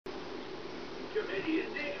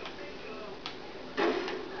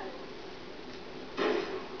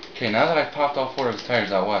Okay, now that I've popped all 4 of his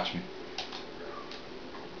tires out, watch me.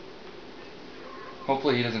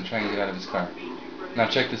 Hopefully he doesn't try and get out of his car. Now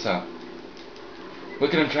check this out.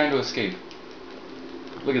 Look at him trying to escape.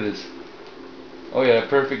 Look at this. Oh yeah,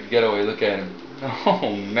 perfect getaway, look at him.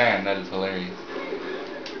 Oh man, that is hilarious.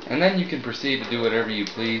 And then you can proceed to do whatever you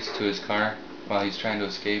please to his car while he's trying to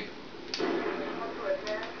escape.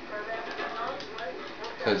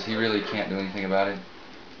 Because he really can't do anything about it.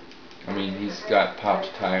 I mean, he's got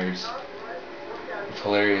popped tires. It's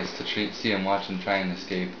hilarious to see him watch him try and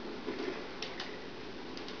escape.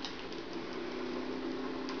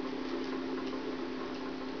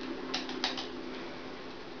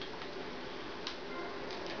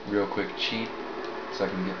 Real quick cheat so I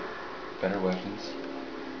can get better weapons.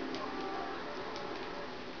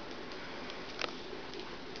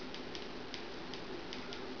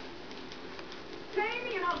 Pay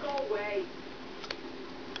me and I'll go away.